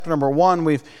Number 1,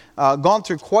 we've gone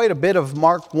through quite a bit of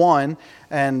Mark 1,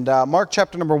 and Mark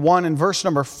chapter number 1 and verse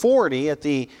number 40 at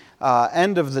the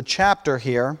end of the chapter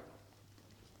here,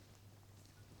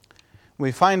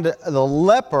 we find the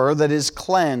leper that is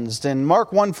cleansed. In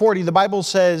Mark 1:40, the Bible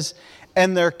says,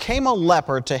 "And there came a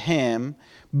leper to him,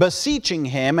 beseeching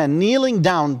him, and kneeling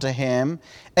down to him,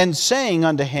 and saying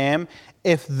unto him,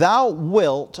 If thou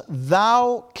wilt,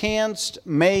 thou canst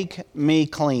make me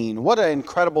clean." What an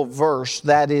incredible verse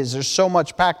that is. There's so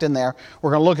much packed in there. We're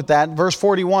going to look at that. Verse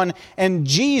 41, "And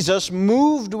Jesus,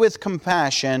 moved with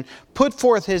compassion, put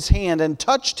forth his hand and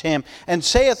touched him, and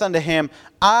saith unto him,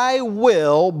 I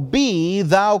will, be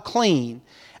thou clean.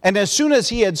 And as soon as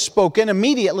he had spoken,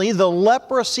 immediately the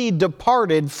leprosy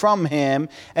departed from him,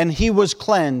 and he was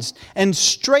cleansed, and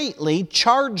straightly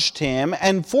charged him,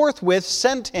 and forthwith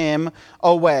sent him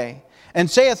away. And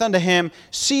saith unto him,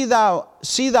 See thou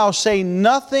say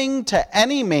nothing to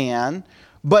any man,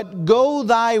 but go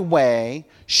thy way,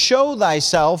 show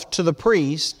thyself to the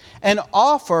priest, and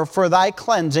offer for thy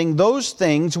cleansing those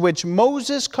things which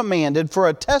Moses commanded for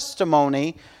a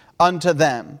testimony unto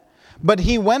them. But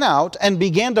he went out and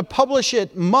began to publish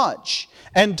it much,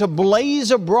 and to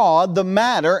blaze abroad the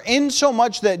matter,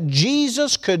 insomuch that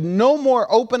Jesus could no more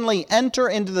openly enter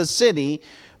into the city,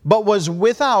 but was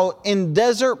without in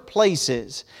desert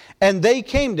places. And they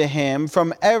came to him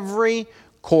from every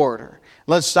quarter."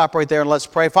 Let's stop right there and let's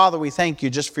pray. Father, we thank you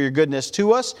just for your goodness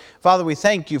to us. Father, we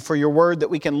thank you for your word that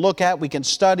we can look at, we can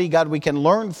study, God, we can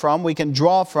learn from, we can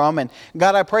draw from. And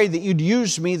God, I pray that you'd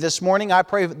use me this morning. I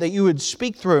pray that you would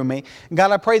speak through me.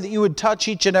 God, I pray that you would touch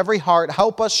each and every heart,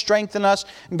 help us, strengthen us.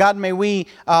 God, may we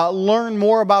learn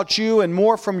more about you and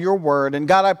more from your word. And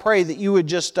God, I pray that you would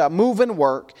just move and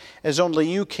work as only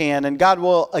you can. And God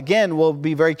will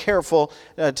be very careful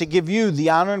to give you the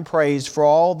honor and praise for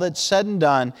all that's said and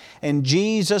done. In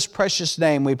Jesus' precious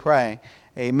name we pray.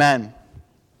 Amen.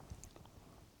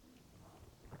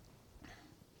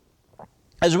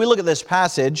 As we look at this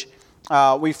passage,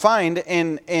 we find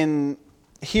we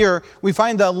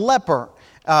find the leper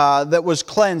that was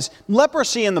cleansed.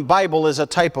 Leprosy in the Bible is a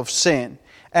type of sin.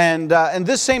 And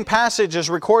this same passage is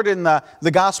recorded in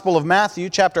the Gospel of Matthew,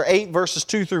 chapter 8, verses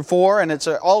 2 through 4, and it's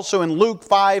also in Luke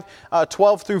 5,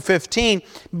 12 through 15.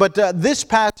 But this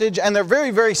passage, and they're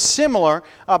very, very similar,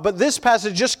 but this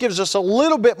passage just gives us a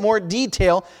little bit more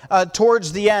detail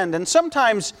towards the end. And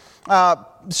sometimes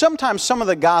some of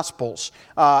the Gospels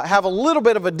have a little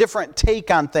bit of a different take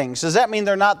on things. Does that mean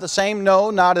they're not the same?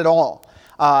 No, not at all.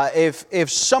 If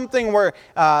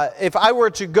I were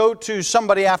to go to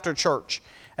somebody after church,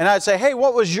 and I'd say, hey,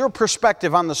 what was your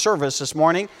perspective on the service this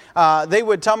morning? They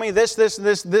would tell me this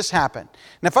happened.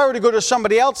 And if I were to go to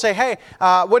somebody else, say, hey,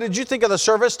 what did you think of the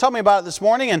service? Tell me about it this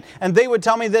morning. And they would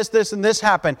tell me this, and this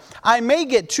happened. I may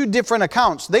get two different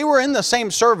accounts. They were in the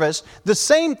same service. The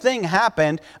same thing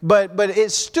happened, but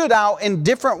it stood out in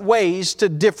different ways to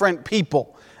different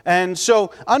people. And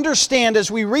so understand, as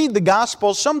we read the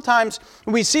Gospels, sometimes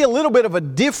we see a little bit of a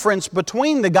difference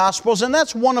between the Gospels, and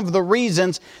that's one of the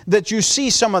reasons that you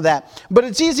see some of that. But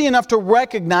it's easy enough to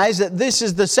recognize that this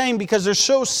is the same because there's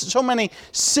so many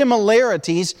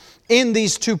similarities in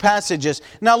these two passages.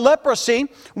 Now, leprosy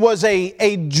was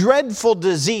a dreadful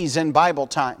disease in Bible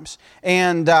times.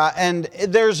 And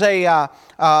there's a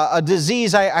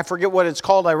disease, I forget what it's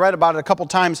called, I read about it a couple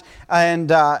times,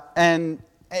 and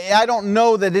I don't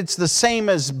know that it's the same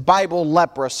as Bible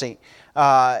leprosy.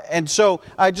 And so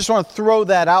I just want to throw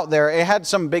that out there. It had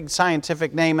some big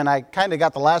scientific name, and I kind of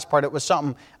got the last part. It was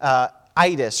something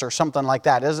itis or something like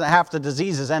that. Isn't half the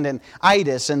diseases end in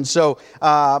itis? And so,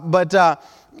 but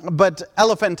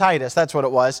elephantitis, that's what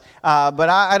it was. But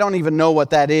I don't even know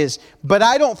what that is. But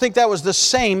I don't think that was the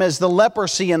same as the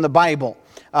leprosy in the Bible.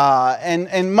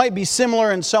 And might be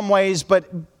similar in some ways, but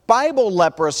Bible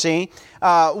leprosy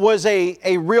was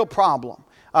a real problem.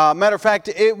 Matter of fact,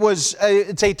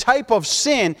 it's a type of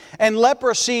sin, and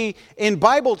leprosy in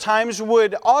Bible times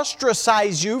would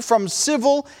ostracize you from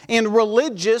civil and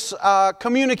religious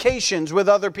communications with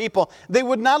other people. They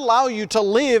would not allow you to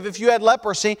live, if you had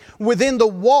leprosy, within the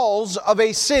walls of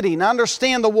a city. Now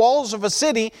understand, the walls of a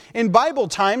city in Bible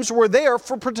times were there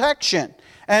for protection.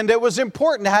 And it was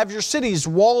important to have your cities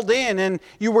walled in, and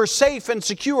you were safe and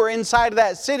secure inside of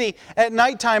that city at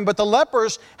nighttime. But the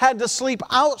lepers had to sleep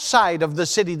outside of the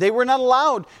city. They were not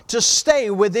allowed to stay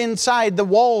inside the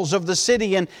walls of the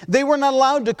city, and they were not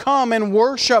allowed to come and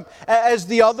worship as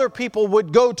the other people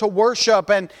would go to worship.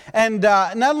 And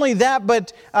not only that,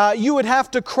 but you would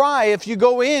have to cry if you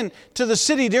go in to the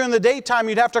city during the daytime.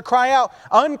 You'd have to cry out,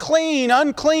 "Unclean,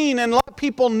 unclean," and let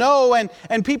people know, and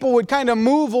people would kind of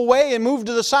move away and move to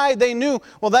to the side, they knew,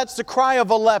 well, that's the cry of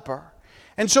a leper.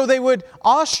 And so they would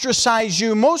ostracize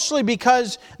you mostly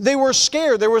because they were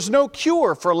scared. There was no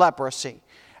cure for leprosy.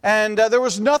 And there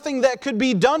was nothing that could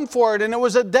be done for it. And it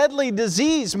was a deadly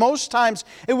disease. Most times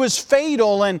it was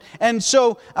fatal. And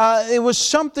so it was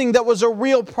something that was a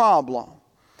real problem.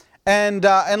 And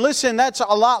listen, that's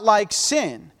a lot like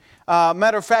sin.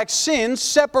 Matter of fact, sin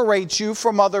separates you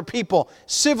from other people,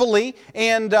 civilly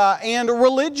and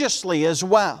religiously as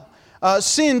well.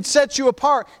 Sin sets you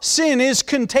apart. Sin is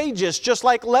contagious, just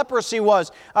like leprosy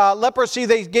was. Leprosy,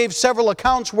 they gave several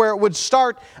accounts where it would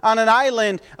start on an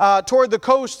island toward the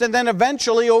coast, and then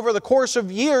eventually, over the course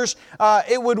of years,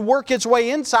 it would work its way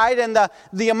inside, and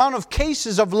the amount of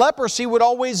cases of leprosy would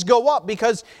always go up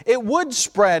because it would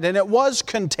spread and it was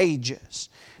contagious.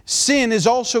 Sin is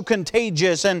also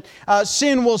contagious, and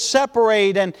sin will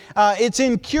separate, and it's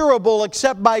incurable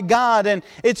except by God, and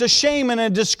it's a shame and a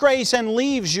disgrace and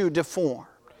leaves you deformed.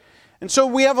 And so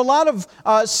we have a lot of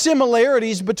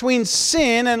similarities between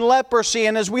sin and leprosy,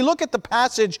 and as we look at the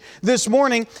passage this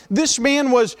morning, this man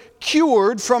was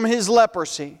cured from his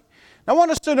leprosy. I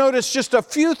want us to notice just a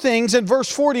few things in verse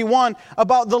 41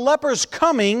 about the lepers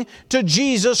coming to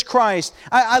Jesus Christ.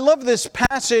 I love this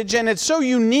passage, and it's so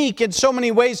unique in so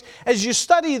many ways. As you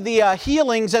study the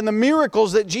healings and the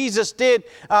miracles that Jesus did,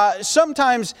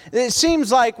 sometimes it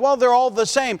seems like, well, they're all the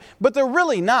same, but they're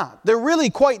really not. They're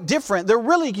really quite different. They're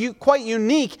really quite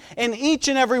unique in each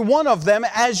and every one of them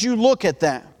as you look at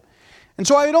them. And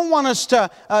so I don't want us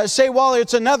to say, well,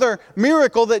 it's another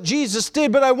miracle that Jesus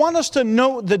did, but I want us to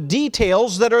note the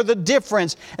details that are the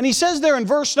difference. And he says there in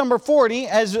verse number 40,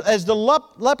 as the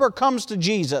leper comes to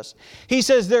Jesus, he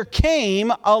says, there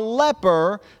came a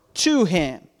leper to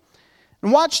him.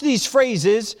 And watch these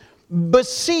phrases,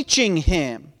 beseeching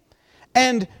him,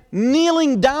 and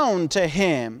kneeling down to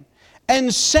him,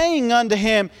 and saying unto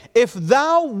him, if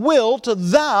thou wilt,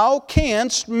 thou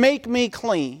canst make me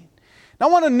clean. I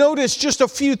want to notice just a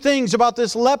few things about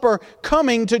this leper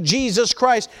coming to Jesus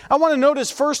Christ. I want to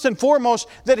notice first and foremost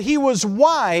that he was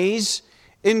wise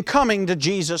in coming to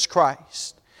Jesus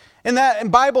Christ. In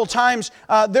Bible times,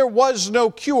 there was no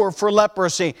cure for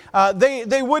leprosy.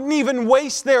 They wouldn't even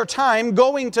waste their time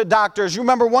going to doctors. You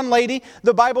remember one lady,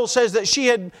 the Bible says that she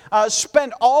had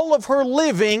spent all of her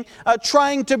living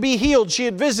trying to be healed. She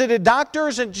had visited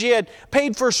doctors and she had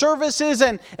paid for services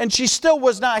and she still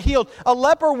was not healed. A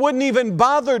leper wouldn't even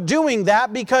bother doing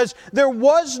that because there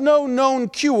was no known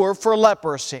cure for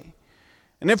leprosy.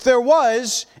 And if there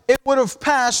was, it would have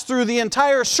passed through the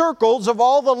entire circles of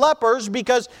all the lepers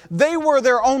because they were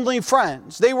their only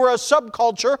friends. They were a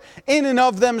subculture in and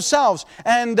of themselves.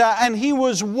 And he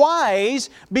was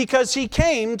wise because he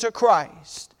came to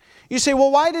Christ. You say,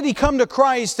 well, why did he come to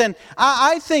Christ? And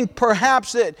I think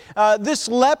perhaps that this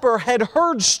leper had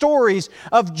heard stories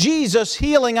of Jesus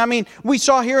healing. I mean, we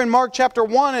saw here in Mark chapter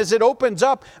 1 as it opens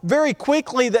up very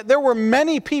quickly that there were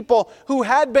many people who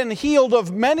had been healed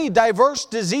of many diverse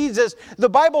diseases. The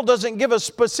Bible doesn't give us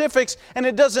specifics and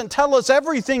it doesn't tell us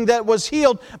everything that was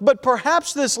healed. But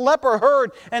perhaps this leper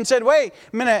heard and said, wait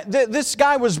a minute, this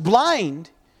guy was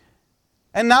blind.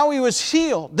 And now he was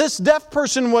healed. This deaf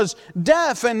person was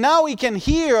deaf and now he can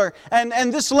hear. And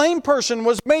this lame person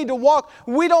was made to walk.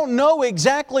 We don't know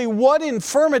exactly what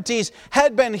infirmities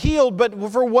had been healed, but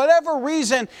for whatever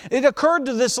reason, it occurred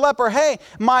to this leper, hey,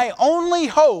 my only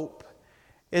hope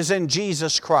is in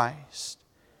Jesus Christ.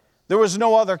 There was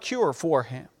no other cure for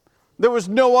him. There was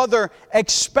no other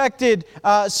expected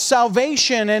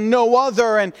salvation and no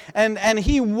other. And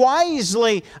he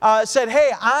wisely said, hey,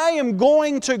 I am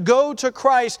going to go to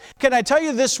Christ. Can I tell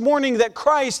you this morning that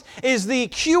Christ is the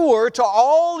cure to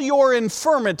all your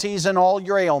infirmities and all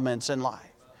your ailments in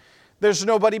life? There's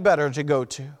nobody better to go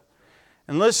to.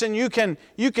 And listen, you can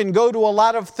go to a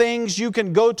lot of things. You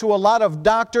can go to a lot of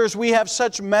doctors. We have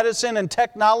such medicine and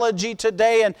technology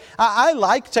today. And I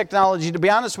like technology, to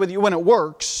be honest with you, when it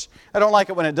works. I don't like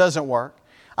it when it doesn't work.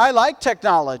 I like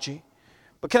technology.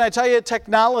 But can I tell you,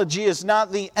 technology is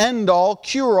not the end-all,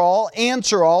 cure-all,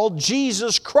 answer-all.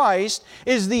 Jesus Christ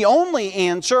is the only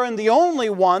answer and the only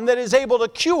one that is able to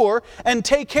cure and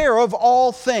take care of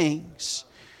all things.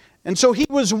 And so he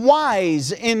was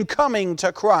wise in coming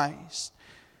to Christ.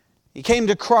 He came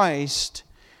to Christ.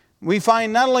 We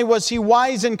find not only was he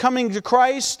wise in coming to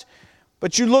Christ,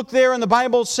 but you look there and the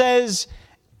Bible says,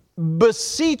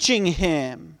 beseeching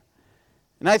him.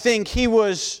 And I think he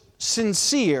was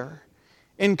sincere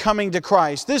in coming to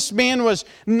Christ. This man was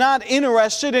not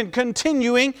interested in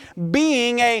continuing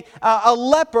being a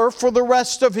leper for the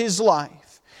rest of his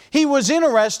life. He was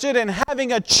interested in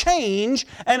having a change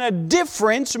and a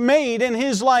difference made in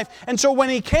his life. And so when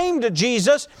he came to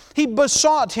Jesus, he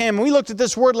besought him. We looked at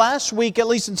this word last week, at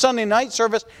least in Sunday night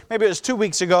service. Maybe it was 2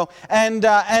 weeks ago. And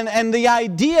the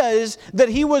idea is that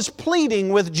he was pleading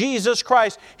with Jesus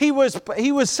Christ. He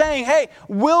was saying, hey,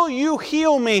 will you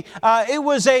heal me? It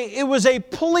was a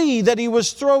plea that he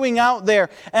was throwing out there.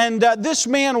 And this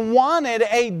man wanted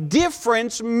a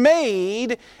difference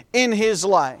made in his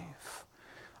life.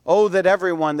 Oh, that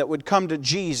everyone that would come to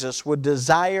Jesus would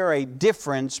desire a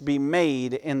difference be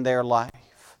made in their life.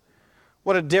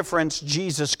 What a difference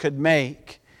Jesus could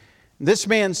make. This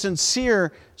man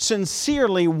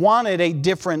sincerely wanted a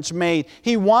difference made.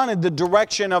 He wanted the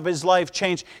direction of his life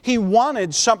changed. He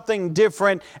wanted something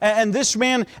different. And this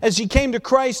man, as he came to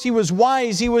Christ, he was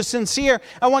wise, he was sincere.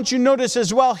 I want you to notice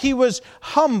as well, he was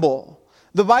humble.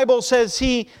 The Bible says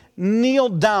he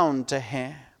kneeled down to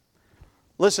him.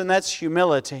 Listen, that's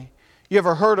humility. You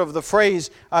ever heard of the phrase,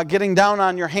 getting down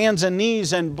on your hands and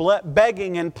knees and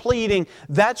begging and pleading?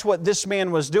 That's what this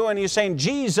man was doing. He's saying,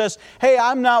 Jesus, hey,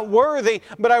 I'm not worthy,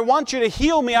 but I want you to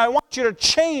heal me. I want you to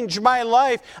change my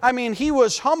life. I mean, he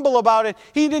was humble about it.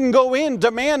 He didn't go in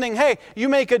demanding, hey, you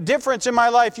make a difference in my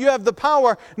life. You have the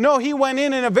power. No, he went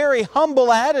in a very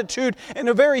humble attitude, in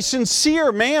a very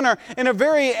sincere manner, in a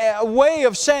very way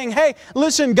of saying, hey,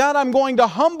 listen, God, I'm going to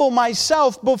humble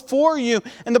myself before you.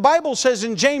 And the Bible says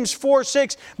in James 4:6,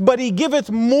 but he giveth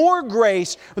more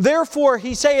grace. Therefore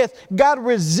he saith, God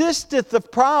resisteth the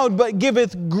proud, but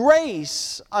giveth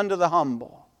grace unto the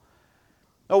humble.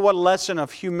 Oh, what a lesson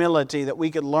of humility that we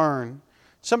could learn.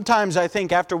 Sometimes I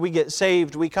think after we get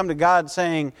saved, we come to God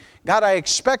saying, God, I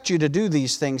expect you to do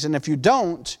these things. And if you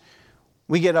don't,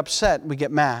 we get upset, we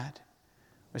get mad.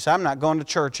 We say, I'm not going to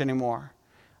church anymore.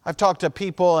 I've talked to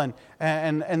people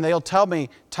and they'll tell me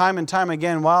time and time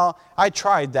again, well, I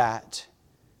tried that.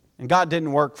 And God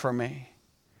didn't work for me.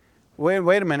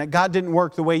 Wait a minute. God didn't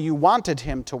work the way you wanted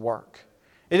Him to work.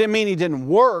 It didn't mean He didn't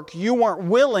work. You weren't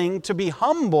willing to be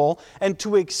humble and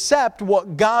to accept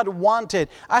what God wanted.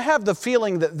 I have the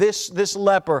feeling that this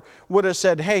leper would have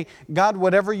said, hey, God,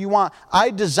 whatever you want, I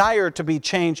desire to be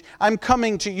changed. I'm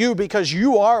coming to you because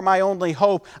you are my only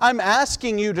hope. I'm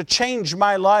asking you to change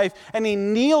my life. And he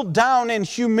kneeled down in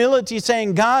humility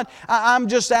saying, God, I'm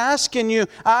just asking you.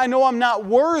 I know I'm not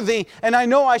worthy, and I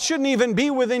know I shouldn't even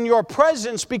be within your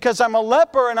presence because I'm a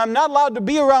leper and I'm not allowed to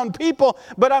be around people,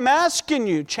 but I'm asking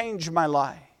you, change my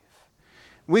life.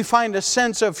 We find a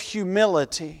sense of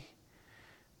humility.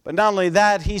 But not only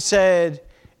that, he said,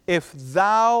 if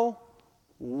thou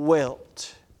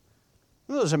wilt.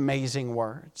 Those amazing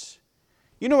words.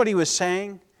 You know what he was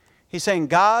saying? He's saying,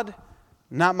 God,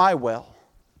 not my will.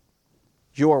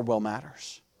 Your will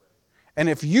matters. And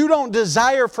if you don't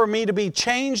desire for me to be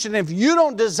changed, and if you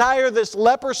don't desire this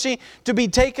leprosy to be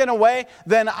taken away,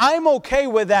 then I'm okay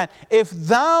with that. If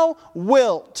thou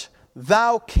wilt,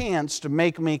 thou canst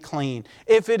make me clean.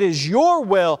 If it is your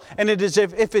will, and it is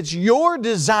if it's your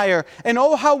desire, and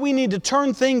oh, how we need to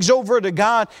turn things over to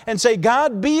God and say,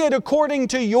 God, be it according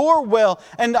to your will.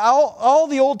 And all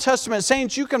the Old Testament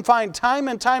saints, you can find time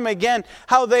and time again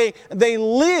how they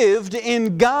lived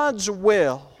in God's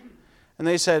will. And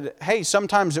they said, hey,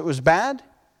 sometimes it was bad,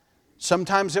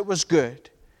 sometimes it was good.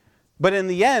 But in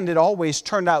the end, it always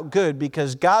turned out good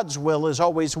because God's will is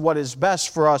always what is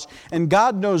best for us. And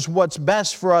God knows what's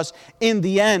best for us in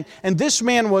the end. And this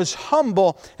man was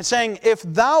humble and saying, if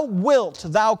thou wilt,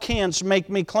 thou canst make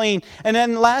me clean. And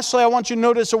then lastly, I want you to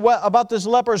notice about this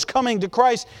leper's coming to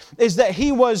Christ is that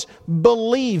he was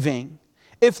believing.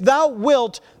 If thou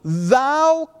wilt,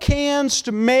 thou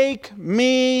canst make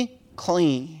me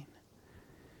clean.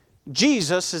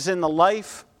 Jesus is in the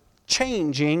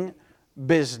life-changing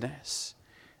business.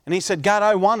 And he said, God,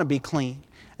 I want to be clean.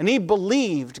 And he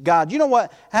believed God. You know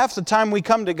what? Half the time we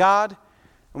come to God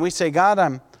and we say, God,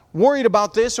 I'm worried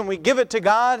about this, and we give it to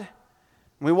God, and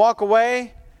we walk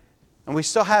away, and we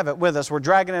still have it with us. We're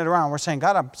dragging it around. We're saying,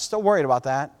 God, I'm still worried about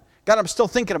that. God, I'm still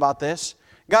thinking about this.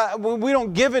 God, we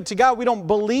don't give it to God. We don't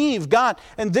believe God.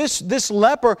 And this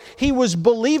leper, he was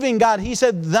believing God. He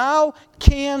said, thou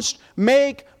canst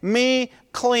make me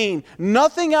clean.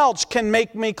 Nothing else can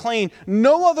make me clean.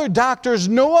 No other doctors,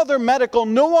 no other medical,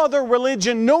 no other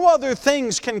religion, no other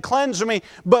things can cleanse me,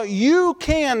 but you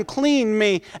can clean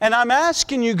me. And I'm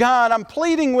asking you, God, I'm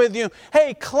pleading with you,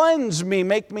 hey, cleanse me,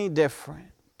 make me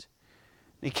different.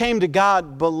 He came to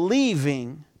God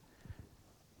believing.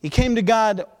 He came to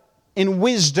God in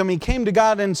wisdom. He came to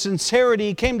God in sincerity.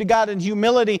 He came to God in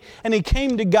humility. And he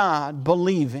came to God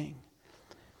believing.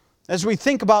 As we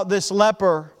think about this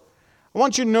leper, I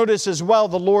want you to notice as well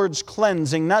the Lord's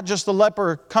cleansing. Not just the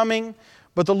leper coming,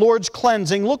 But the Lord's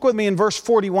cleansing, look with me in verse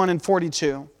 41 and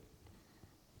 42.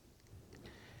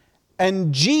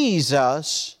 And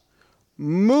Jesus,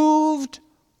 moved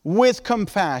with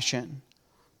compassion,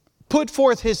 put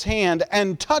forth his hand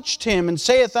and touched him, and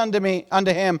saith unto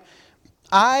him,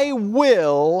 I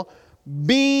will,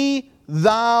 be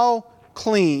thou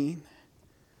clean.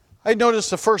 I notice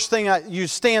the first thing that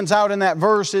stands out in that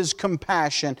verse is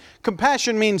compassion.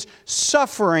 Compassion means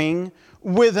suffering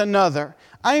with another.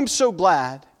 I am so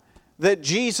glad that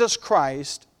Jesus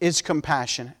Christ is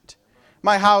compassionate.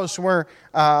 My house,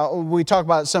 we talk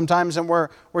about it sometimes, and we're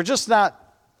just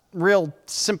not real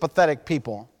sympathetic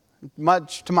people,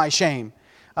 much to my shame.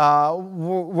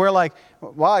 We're like,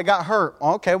 well, I got hurt.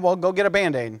 Okay, well, go get a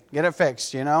Band-Aid. Get it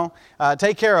fixed,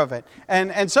 take care of it.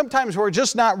 And sometimes we're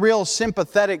just not real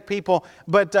sympathetic people.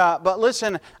 But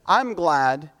listen, I'm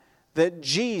glad that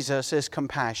Jesus is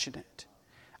compassionate.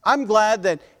 I'm glad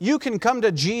that you can come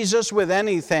to Jesus with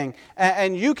anything,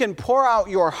 and you can pour out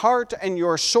your heart and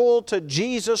your soul to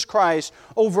Jesus Christ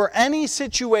over any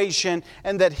situation,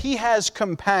 and that He has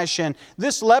compassion.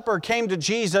 This leper came to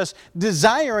Jesus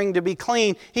desiring to be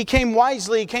clean. He came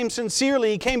wisely, he came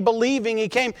sincerely, he came believing, he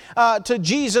came to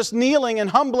Jesus kneeling and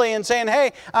humbly and saying,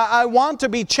 hey, I want to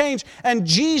be changed. And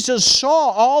Jesus saw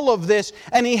all of this,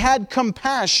 and He had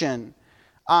compassion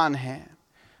on him.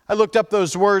 I looked up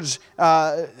those words,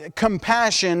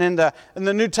 compassion, in the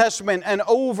New Testament, and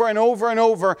over and over and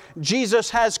over, Jesus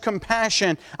has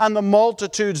compassion on the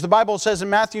multitudes. The Bible says in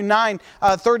Matthew 9,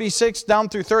 36 down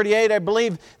through 38, I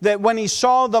believe, that when He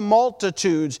saw the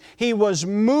multitudes, He was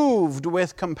moved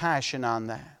with compassion on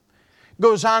them.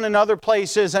 Goes on in other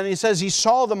places, and He says He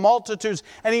saw the multitudes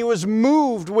and He was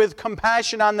moved with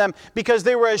compassion on them because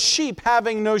they were as sheep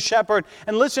having no shepherd.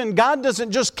 And listen, God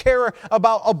doesn't just care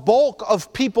about a bulk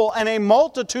of people and a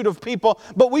multitude of people,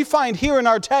 but we find here in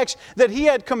our text that He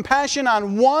had compassion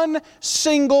on one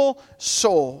single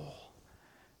soul.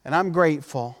 And I'm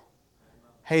grateful,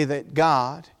 hey, that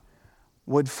God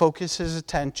would focus His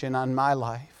attention on my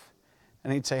life,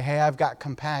 and He'd say, hey, I've got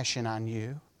compassion on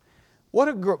you.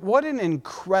 What an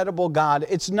incredible God.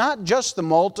 It's not just the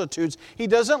multitudes. He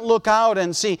doesn't look out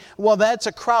and see, well, that's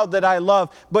a crowd that I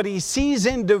love. But He sees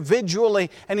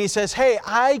individually and He says, hey,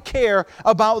 I care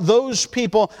about those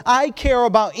people. I care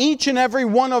about each and every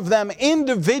one of them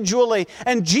individually.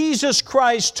 And Jesus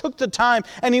Christ took the time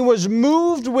and He was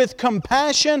moved with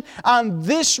compassion on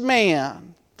this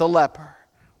man, the leper.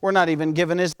 We're not even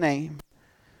given his name,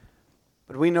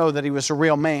 but we know that he was a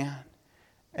real man.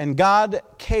 And God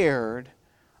cared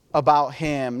about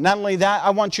him. Not only that,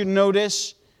 I want you to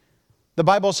notice, the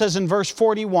Bible says in verse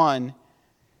 41,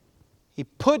 He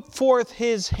put forth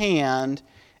His hand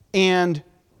and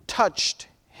touched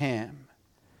him.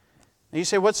 Now you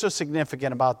say, what's so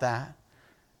significant about that?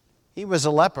 He was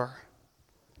a leper.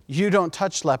 You don't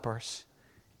touch lepers.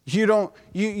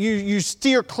 You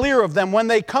steer clear of them when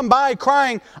they come by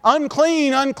crying,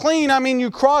 unclean, unclean. I mean, you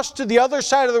cross to the other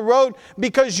side of the road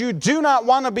because you do not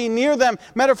want to be near them.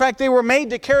 Matter of fact, they were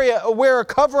made to wear a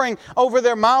covering over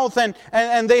their mouth,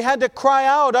 and they had to cry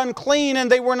out, unclean,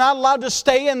 and they were not allowed to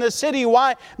stay in the city.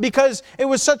 Why? Because it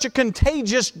was such a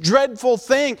contagious, dreadful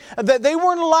thing that they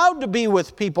weren't allowed to be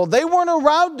with people. They weren't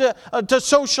allowed to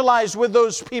socialize with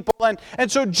those people.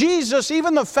 And so Jesus,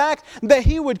 even the fact that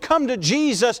He would come to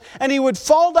Jesus and He would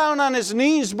fall down on His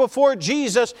knees before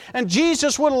Jesus, and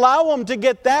Jesus would allow Him to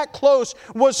get that close,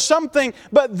 was something.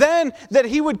 But then that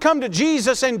He would come to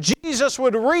Jesus and Jesus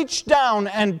would reach down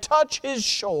and touch his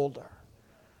shoulder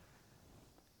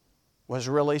was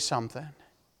really something.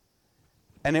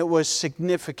 And it was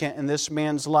significant in this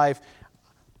man's life.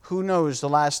 Who knows the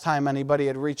last time anybody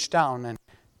had reached down and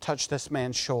touched this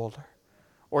man's shoulder,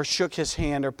 or shook his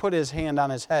hand, or put his hand on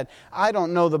his head. I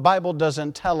don't know. The Bible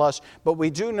doesn't tell us. But we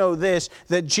do know this,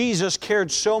 that Jesus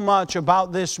cared so much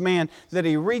about this man that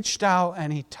He reached out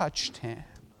and He touched him.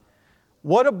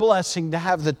 What a blessing to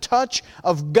have the touch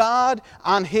of God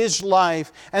on his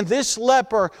life. And this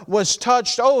leper was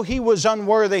touched. Oh, he was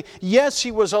unworthy. Yes,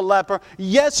 he was a leper.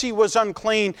 Yes, he was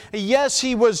unclean. Yes,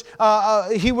 he was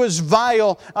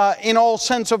vile in all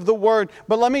sense of the word.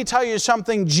 But let me tell you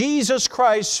something. Jesus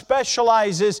Christ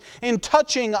specializes in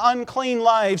touching unclean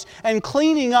lives and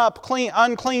cleaning up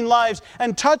unclean lives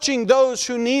and touching those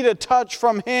who need a touch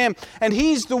from Him. And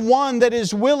He's the one that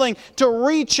is willing to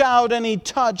reach out, and He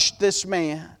touched this man.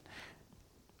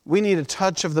 We need a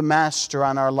touch of the Master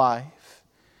on our life.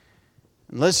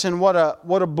 And listen, what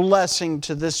a blessing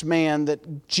to this man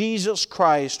that Jesus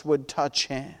Christ would touch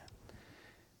him.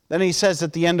 Then he says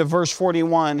at the end of verse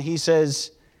 41, he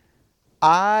says,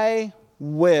 I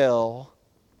will,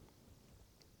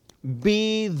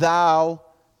 be thou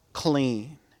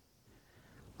clean.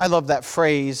 I love that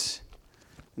phrase.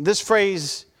 This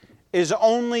phrase is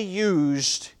only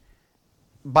used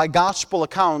by gospel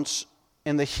accounts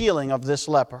in the healing of this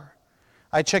leper.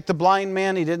 I checked the blind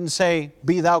man. He didn't say,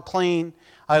 "Be thou clean."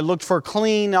 I looked for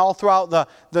clean all throughout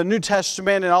the New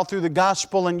Testament and all through the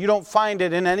gospel, and you don't find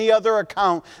it in any other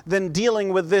account than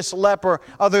dealing with this leper,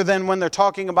 other than when they're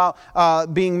talking about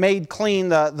being made clean,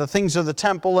 the things of the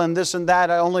temple and this and that.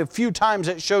 Only a few times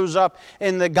it shows up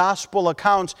in the gospel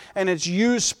accounts, and it's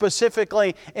used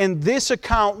specifically in this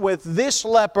account with this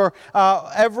leper.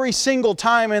 Every single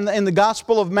time in the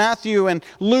gospel of Matthew and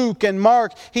Luke and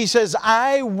Mark, he says,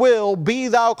 "I will be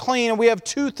thou clean." And we have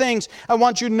two things I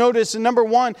want you to notice. And number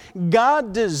one,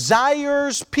 God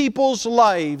desires people's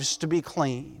lives to be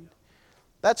clean.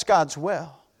 That's God's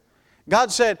will.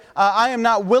 God said, "I am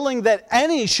not willing that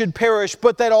any should perish,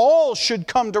 but that all should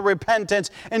come to repentance."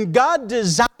 And God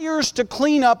desires to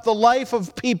clean up the life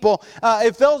of people.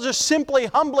 If they'll just simply,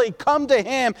 humbly come to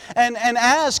Him and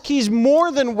ask, He's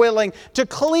more than willing to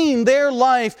clean their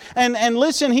life. And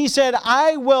listen, He said,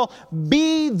 "I will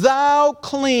be thou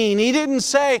clean." He didn't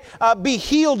say, "Be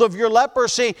healed of your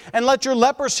leprosy and let your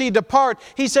leprosy depart."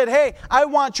 He said, "Hey, I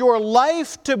want your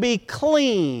life to be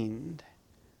cleaned."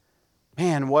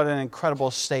 Man, what an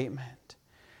incredible statement.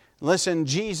 Listen,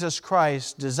 Jesus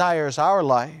Christ desires our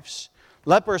lives.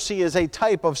 Leprosy is a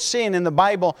type of sin in the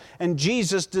Bible, and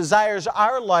Jesus desires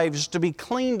our lives to be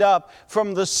cleaned up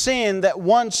from the sin that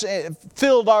once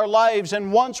filled our lives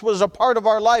and once was a part of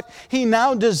our life. He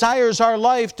now desires our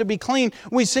life to be clean.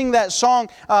 We sing that song.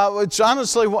 It's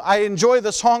honestly, I enjoy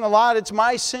the song a lot. It's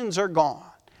 "My Sins Are Gone."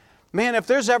 Man, if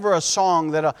there's ever a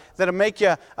song that'll make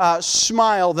you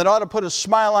smile, that ought to put a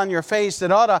smile on your face,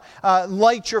 that ought to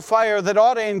light your fire, that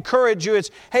ought to encourage you,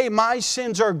 it's, "Hey, my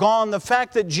sins are gone." The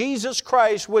fact that Jesus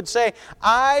Christ would say,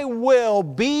 "I will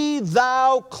be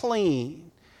thou clean,"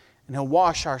 and He'll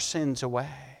wash our sins away.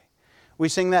 We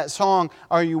sing that song,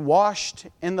 "Are you washed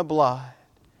in the blood?"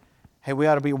 Hey, we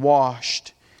ought to be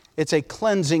washed. It's a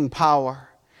cleansing power.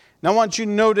 Now I want you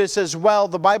to notice as well,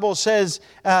 the Bible says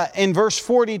in verse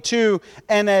 42,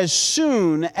 "And as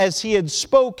soon as he had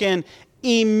spoken,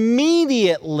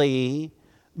 immediately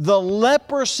the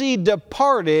leprosy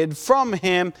departed from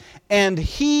him, and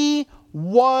he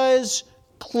was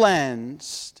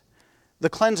cleansed."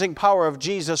 The cleansing power of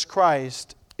Jesus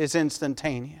Christ is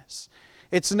instantaneous.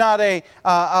 It's not a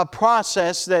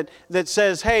process that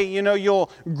says, "Hey,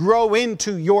 you'll grow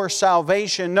into your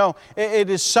salvation." No, it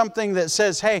is something that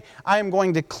says, "Hey, I am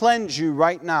going to cleanse you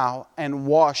right now and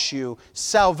wash you."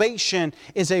 Salvation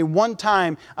is a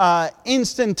one-time,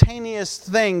 instantaneous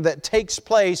thing that takes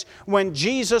place when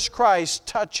Jesus Christ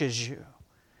touches you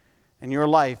and your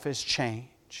life is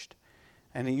changed.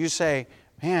 And you say,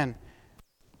 "Man,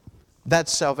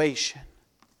 that's salvation."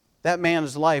 That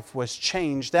man's life was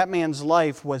changed. That man's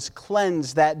life was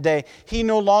cleansed that day. He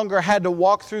no longer had to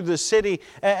walk through the city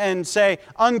and say,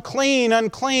 "Unclean,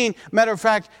 unclean." Matter of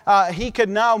fact, he could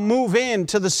now move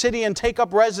into the city and take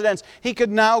up residence. He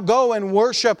could now go and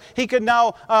worship. He could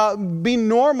now be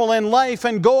normal in life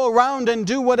and go around and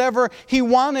do whatever he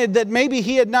wanted that maybe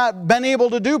he had not been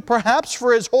able to do, perhaps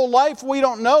for his whole life. We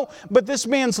don't know. But this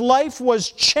man's life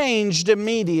was changed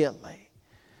immediately.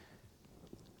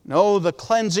 No, the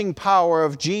cleansing power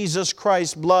of Jesus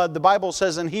Christ's blood. The Bible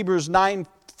says in Hebrews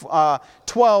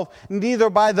 9:12,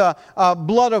 "Neither by the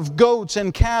blood of goats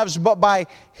and calves, but by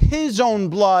His own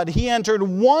blood He entered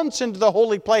once into the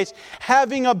holy place,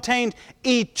 having obtained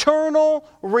eternal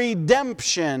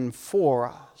redemption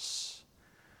for us."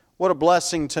 What a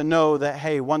blessing to know that,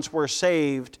 hey, once we're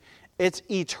saved, it's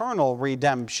eternal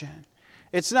redemption.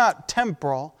 It's not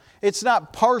temporal. It's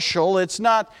not partial. It's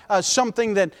not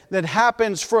something that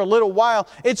happens for a little while.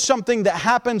 It's something that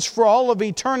happens for all of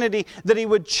eternity, that He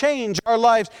would change our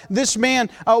lives. This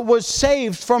man was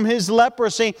saved from his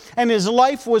leprosy, and his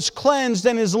life was cleansed,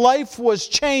 and his life was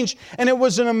changed, and it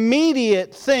was an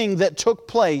immediate thing that took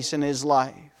place in his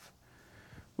life.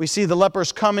 We see the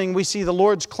lepers coming. We see the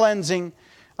Lord's cleansing.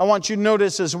 I want you to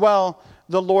notice as well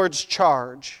the Lord's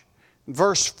charge.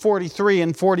 Verse 43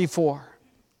 and 44.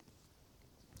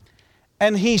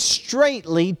 "And he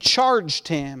straitly charged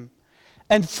him,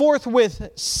 and forthwith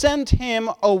sent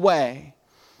him away,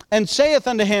 and saith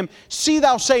unto him, See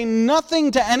thou say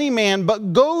nothing to any man,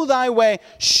 but go thy way,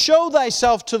 show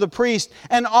thyself to the priest,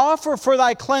 and offer for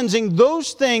thy cleansing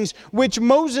those things which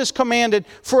Moses commanded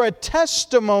for a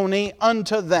testimony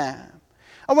unto them."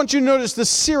 I want you to notice the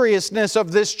seriousness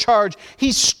of this charge.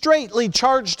 He straitly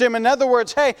charged him. In other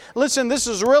words, hey, listen, this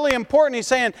is really important. He's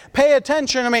saying, pay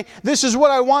attention to me. This is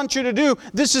what I want you to do.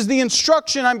 This is the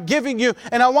instruction I'm giving you,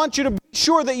 and I want you to be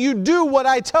sure that you do what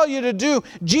I tell you to do.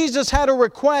 Jesus had a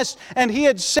request, and he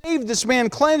had saved this man,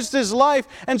 cleansed his life,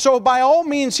 and so by all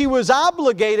means he was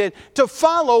obligated to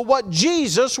follow what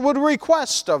Jesus would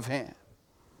request of him.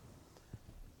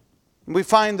 We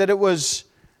find that it was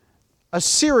a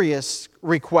serious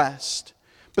request.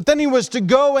 But then he was to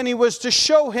go and he was to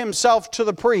show himself to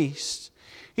the priest.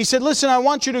 He said, listen, I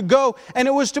want you to go, and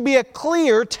it was to be a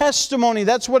clear testimony.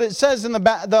 That's what it says in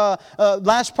the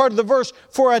last part of the verse,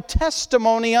 for a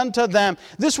testimony unto them.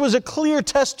 This was a clear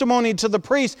testimony to the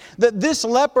priest that this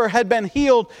leper had been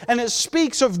healed, and it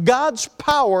speaks of God's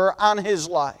power on his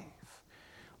life.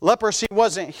 Leprosy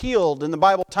wasn't healed in the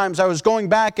Bible times. I was going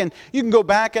back, and you can go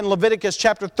back in Leviticus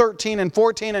chapter 13 and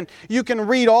 14, and you can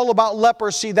read all about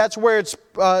leprosy. That's where it's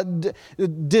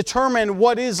determined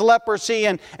what is leprosy.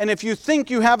 And if you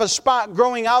think you have a spot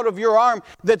growing out of your arm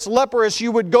that's leprous,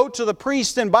 you would go to the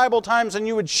priest in Bible times and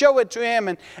you would show it to him.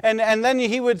 And then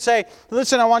he would say,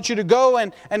 listen, I want you to go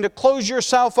and to close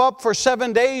yourself up for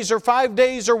 7 days or 5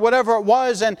 days or whatever it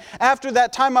was. And after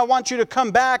that time, I want you to come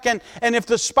back. And if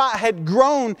the spot had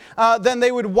grown, then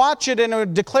they would watch it and it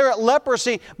would declare it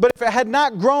leprosy. But if it had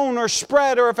not grown or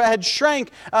spread, or if it had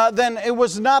shrank, then it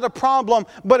was not a problem.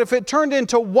 But if it turned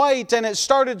into white and it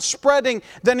started spreading,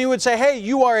 then he would say, hey,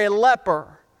 you are a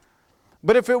leper.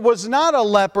 But if it was not a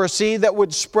leprosy that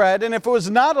would spread, and if it was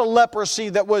not a leprosy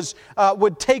that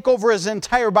would take over his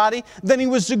entire body, then he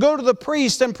was to go to the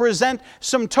priest and present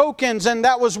some tokens. And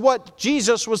that was what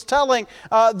Jesus was telling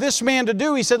this man to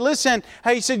do. He said, listen,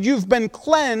 he said, you've been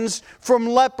cleansed from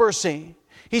leprosy.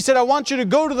 He said, I want you to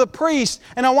go to the priest,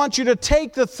 and I want you to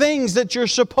take the things that you're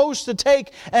supposed to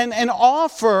take and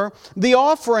offer the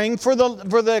offering for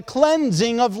the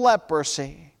cleansing of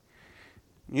leprosy.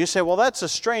 You say, well, that's a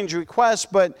strange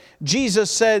request, but Jesus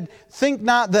said, think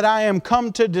not that I am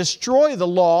come to destroy the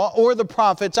law or the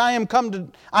prophets. I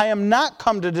am not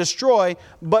come to destroy,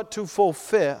 but to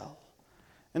fulfill.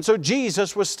 And so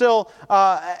Jesus was still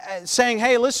saying,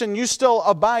 hey, listen, you still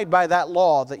abide by that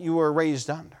law that you were raised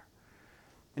under.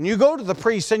 And you go to the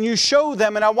priest and you show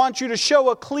them, and I want you to show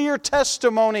a clear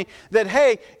testimony that,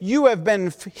 hey, you have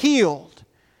been healed.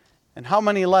 And how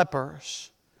many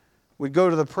lepers would go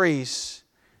to the priest,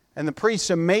 and the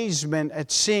priest's amazement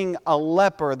at seeing a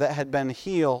leper that had been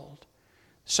healed,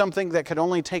 something that could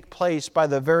only take place by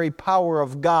the very power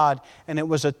of God, and it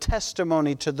was a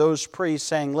testimony to those priests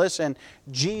saying, listen,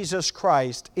 Jesus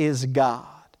Christ is God,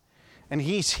 and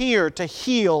He's here to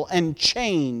heal and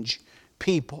change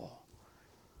people.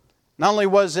 Not only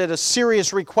was it a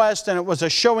serious request and it was a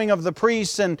showing of the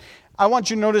priests, and I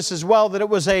want you to notice as well that it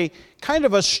was a kind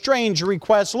of a strange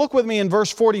request. Look with me in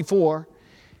verse 44.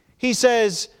 He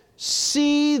says,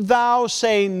 see thou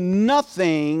say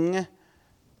nothing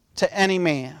to any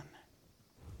man.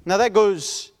 Now that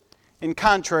goes in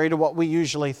contrary to what we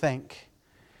usually think.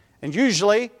 And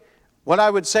usually what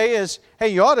I would say is, hey,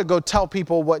 you ought to go tell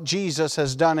people what Jesus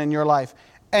has done in your life.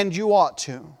 And you ought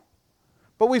to.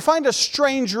 But we find a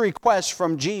strange request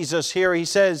from Jesus here. He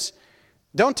says,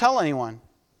 don't tell anyone.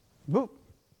 Boop.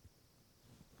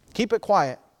 Keep it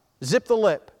quiet. Zip the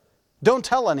lip. Don't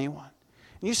tell anyone.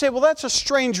 And you say, well, that's a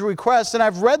strange request, and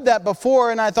I've read that before,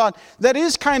 and I thought, that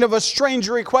is kind of a strange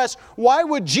request. Why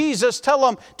would Jesus tell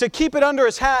him to keep it under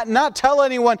his hat, not tell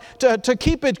anyone, to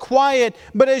keep it quiet?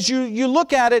 But as you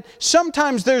look at it,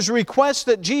 sometimes there's requests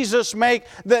that Jesus makes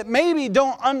that maybe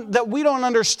that we don't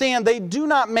understand. They do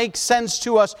not make sense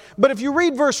to us. But if you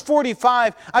read verse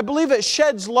 45, I believe it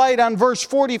sheds light on verse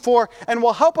 44 and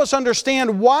will help us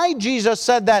understand why Jesus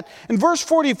said that. In verse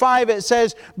 45 it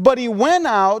says, but he went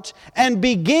out and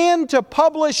began to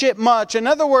publish it much. In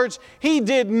other words, he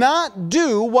did not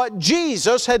do what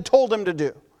Jesus had told him to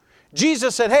do.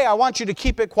 Jesus said, hey, I want you to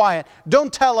keep it quiet.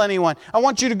 Don't tell anyone. I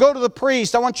want you to go to the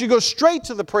priest. I want you to go straight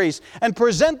to the priest and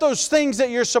present those things that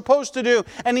you're supposed to do.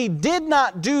 And he did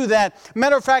not do that.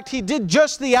 Matter of fact, he did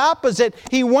just the opposite.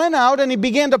 He went out and he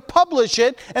began to publish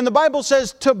it. And the Bible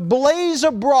says to blaze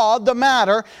abroad the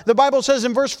matter. The Bible says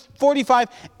in verse 45,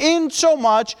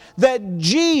 insomuch that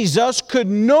Jesus could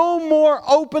no more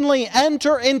openly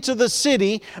enter into the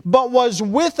city, but was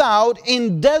without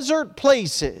in desert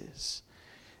places.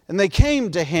 And they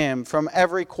came to him from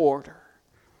every quarter.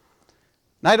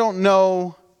 And I don't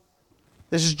know,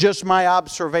 this is just my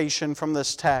observation from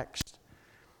this text,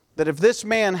 that if this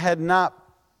man had not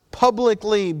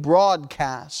publicly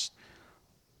broadcast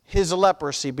his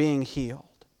leprosy being healed,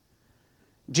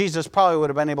 Jesus probably would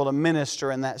have been able to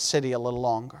minister in that city a little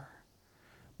longer.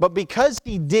 But because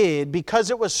he did, because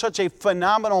it was such a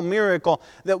phenomenal miracle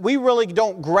that we really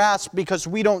don't grasp because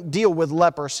we don't deal with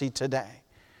leprosy today.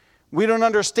 We don't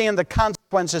understand the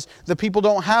consequences. The people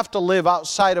don't have to live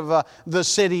outside of the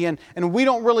city, and we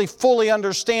don't really fully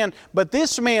understand. But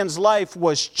this man's life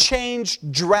was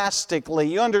changed drastically.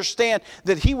 You understand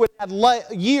that he would add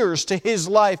years to his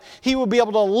life. He would be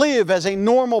able to live as a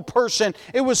normal person.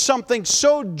 It was something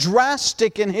so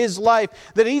drastic in his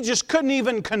life that he just couldn't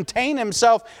even contain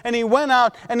himself. And he went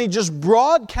out and he just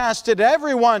broadcasted to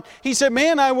everyone. He said,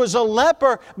 man, I was a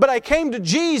leper, but I came to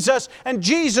Jesus, and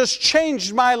Jesus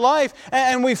changed my life.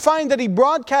 And we find that he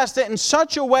broadcast it in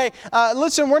such a way.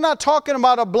 Listen, we're not talking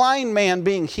about a blind man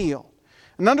being healed.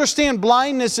 And understand,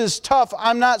 blindness is tough.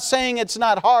 I'm not saying it's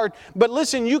not hard. But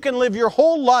listen, you can live your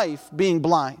whole life being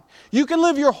blind. You can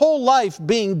live your whole life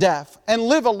being deaf and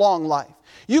live a long life.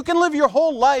 You can live your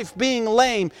whole life being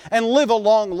lame and live a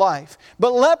long life.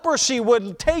 But leprosy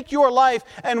would take your life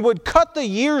and would cut the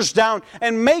years down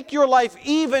and make your life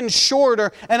even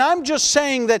shorter. And I'm just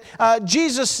saying that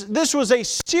this was a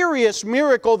serious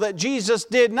miracle that Jesus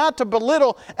did, not to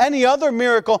belittle any other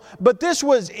miracle, but this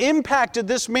impacted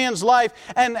this man's life.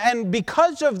 And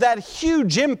because of that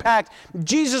huge impact,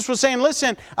 Jesus was saying,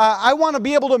 listen, I want to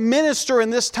be able to minister in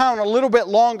this town a little bit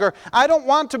longer. I don't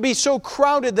want to be so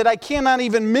crowded that I cannot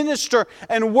even minister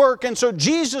and work. And so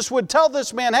Jesus would tell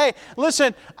this man, hey,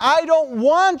 listen, I don't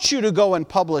want you to go and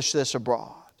publish this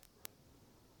abroad.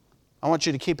 I want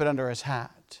you to keep it under his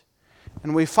hat.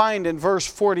 And we find in verse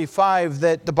 45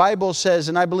 that the Bible says,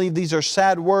 and I believe these are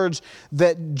sad words,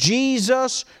 that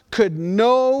Jesus could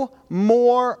no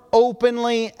more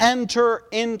openly enter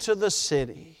into the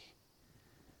city.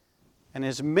 And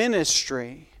his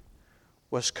ministry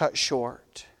was cut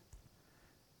short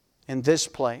in this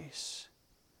place.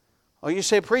 Oh, you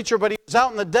say, preacher, but he was out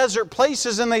in the desert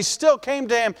places and they still came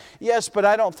to him. Yes, but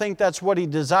I don't think that's what he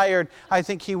desired. I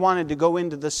think he wanted to go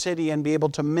into the city and be able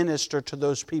to minister to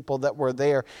those people that were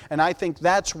there. And I think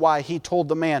that's why he told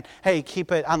the man, hey,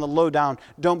 keep it on the lowdown.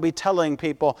 Don't be telling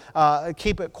people.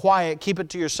 Keep it quiet. Keep it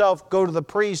to yourself. Go to the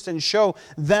priest and show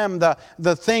them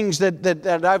the things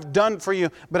that I've done for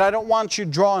you. But I don't want you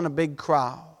drawing a big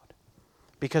crowd,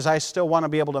 because I still want to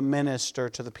be able to minister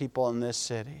to the people in this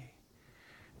city.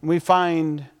 We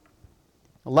find,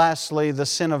 lastly, the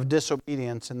sin of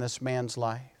disobedience in this man's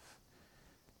life.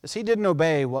 As he didn't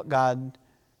obey what God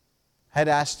had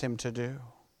asked him to do.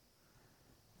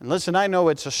 And listen, I know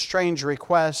it's a strange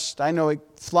request. I know it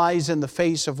flies in the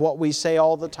face of what we say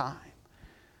all the time.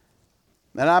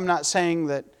 And I'm not saying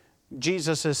that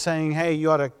Jesus is saying, hey,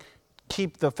 you ought to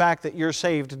keep the fact that you're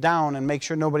saved down and make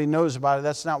sure nobody knows about it.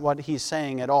 That's not what he's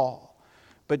saying at all.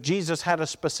 But Jesus had a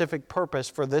specific purpose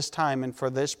for this time and for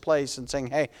this place, and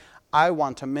saying, hey, I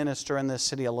want to minister in this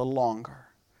city a little longer.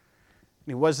 And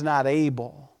he was not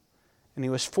able, and he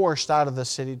was forced out of the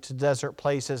city to desert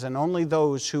places, and only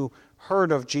those who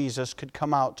heard of Jesus could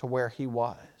come out to where he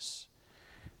was.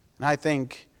 And I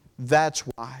think that's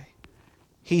why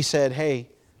he said, hey,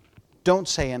 don't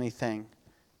say anything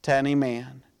to any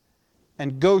man,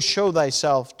 and go show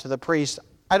thyself to the priest.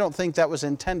 I don't think that was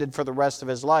intended for the rest of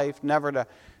his life, never to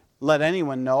let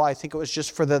anyone know. I think it was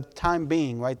just for the time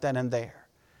being, right then and there.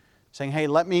 Saying, hey,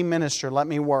 let me minister, let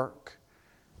me work.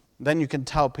 Then you can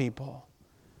tell people.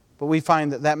 But we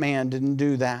find that man didn't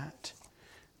do that.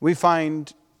 We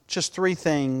find just three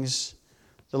things: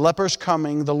 the leper's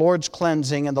coming, the Lord's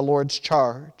cleansing, and the Lord's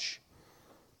charge.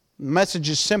 The message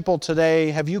is simple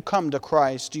today. Have you come to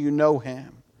Christ? Do you know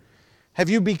Him? Have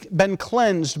you been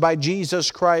cleansed by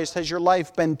Jesus Christ? Has your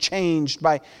life been changed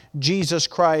by Jesus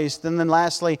Christ? And then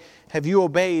lastly, have you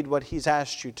obeyed what He's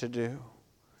asked you to do?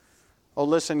 Oh,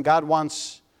 listen, God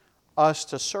wants us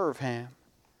to serve Him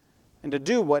and to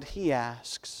do what He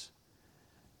asks.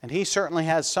 And He certainly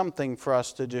has something for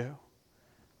us to do.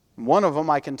 One of them,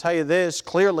 I can tell you this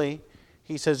clearly,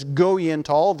 He says, go ye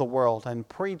into all the world and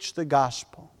preach the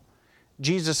gospel.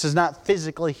 Jesus is not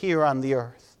physically here on the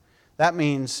earth. That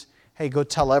means, hey, go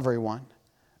tell everyone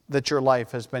that your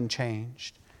life has been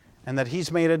changed and that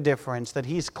He's made a difference, that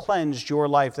He's cleansed your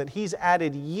life, that He's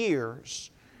added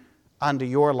years onto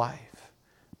your life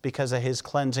because of His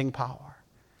cleansing power.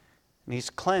 And He's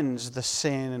cleansed the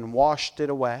sin and washed it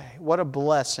away. What a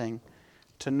blessing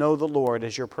to know the Lord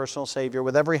as your personal Savior.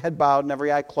 With every head bowed and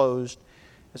every eye closed,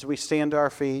 as we stand to our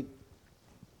feet,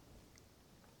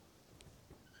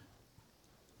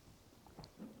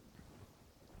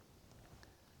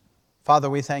 Father,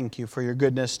 we thank You for Your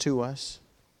goodness to us.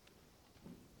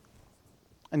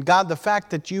 And God, the fact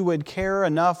that You would care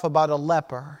enough about a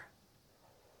leper,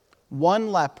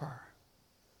 one leper,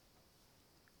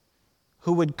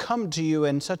 who would come to You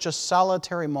in such a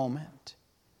solitary moment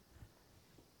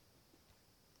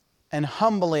and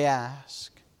humbly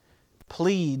ask,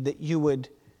 plead that You would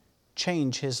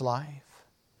change his life.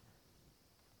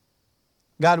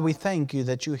 God, we thank you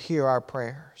that you hear our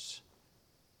prayers.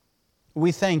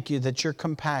 We thank you that you're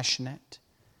compassionate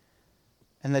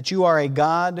and that you are a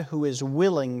God who is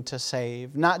willing to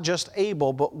save, not just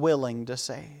able, but willing to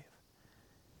save.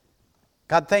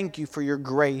 God, thank you for your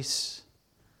grace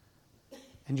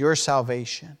and your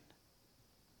salvation.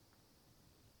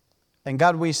 And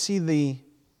God, we see the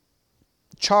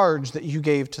charge that you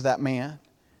gave to that man.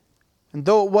 And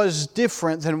though it was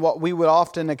different than what we would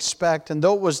often expect, and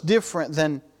though it was different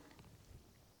than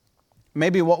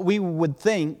maybe what we would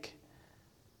think,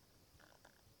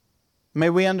 may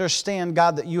we understand,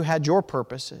 God, that you had your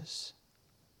purposes.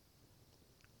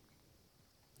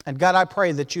 And God, I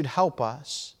pray that you'd help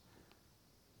us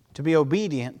to be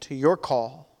obedient to your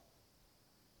call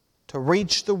to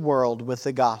reach the world with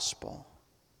the gospel.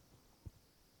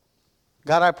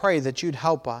 God, I pray that you'd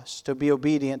help us to be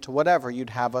obedient to whatever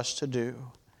you'd have us to do.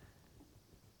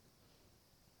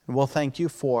 And we'll thank you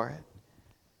for it.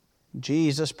 In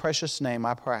Jesus' precious name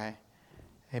I pray.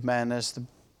 Amen. As the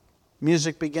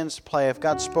music begins to play, if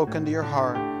God's spoken to your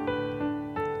heart,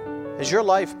 has your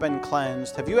life been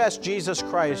cleansed? Have you asked Jesus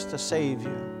Christ to save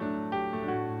you?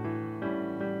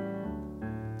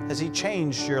 Has He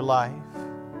changed your life?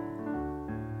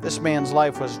 This man's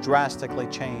life was drastically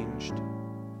changed.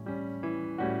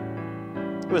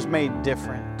 It was made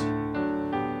different.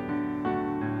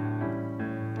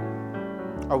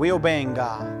 Are we obeying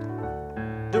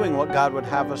God? Doing what God would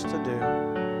have us to do?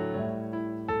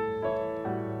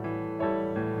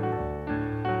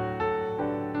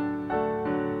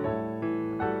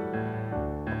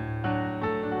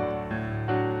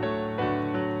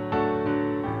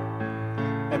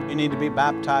 Maybe you need to be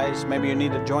baptized. Maybe you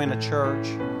need to join a church.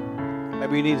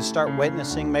 Maybe you need to start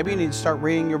witnessing. Maybe you need to start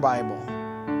reading your Bible.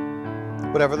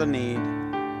 Whatever the need.